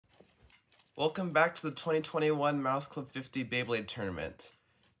Welcome back to the 2021 Mouseclub 50 Beyblade Tournament.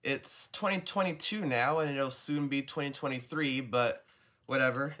 It's 2022 now, and it'll soon be 2023, but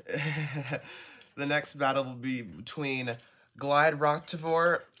whatever. The next battle will be between Glide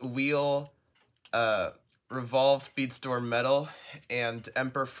Roktavor, Wheel, Revolve Speedstorm Metal, and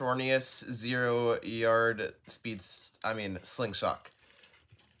Emperor Forneus 0-yard Slingshock.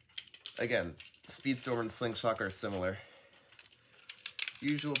 Again, Speedstorm and Slingshock are similar.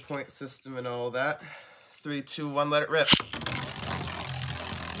 Usual point system and all that. 3, 2, 1, let it rip.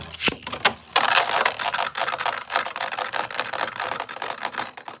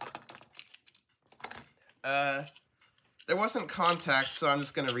 There wasn't contact, so I'm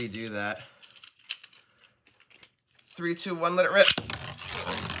just gonna redo that. 3, 2, 1, let it rip.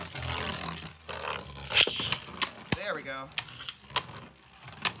 There we go.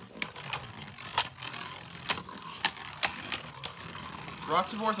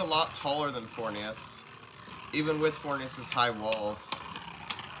 Roktavor's a lot taller than Forneus, even with Forneus' high walls.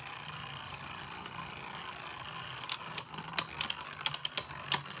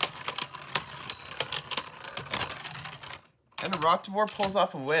 And Roktavor pulls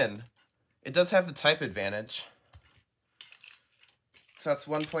off a win. It does have the type advantage. So that's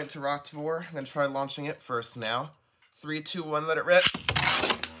 1 point to Roktavor. I'm going to try launching it first now. 3, 2, 1, let it rip.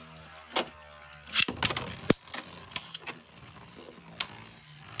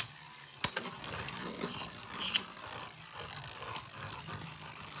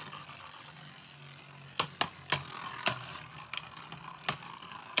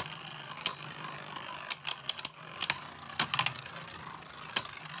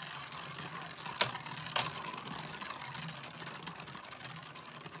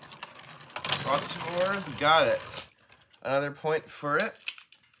 Roktavor's got it. Another point for it.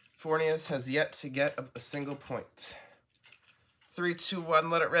 Forneus has yet to get a single point. 3, 2, 1,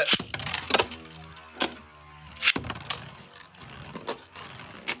 let it rip.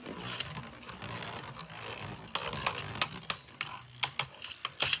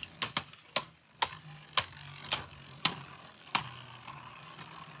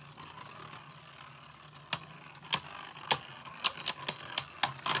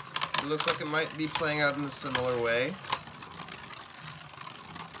 It looks like it might be playing out in a similar way.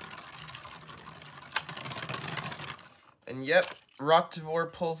 And yep,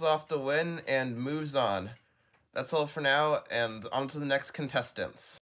 Roktavor pulls off the win and moves on. That's all for now, and on to the next contestants.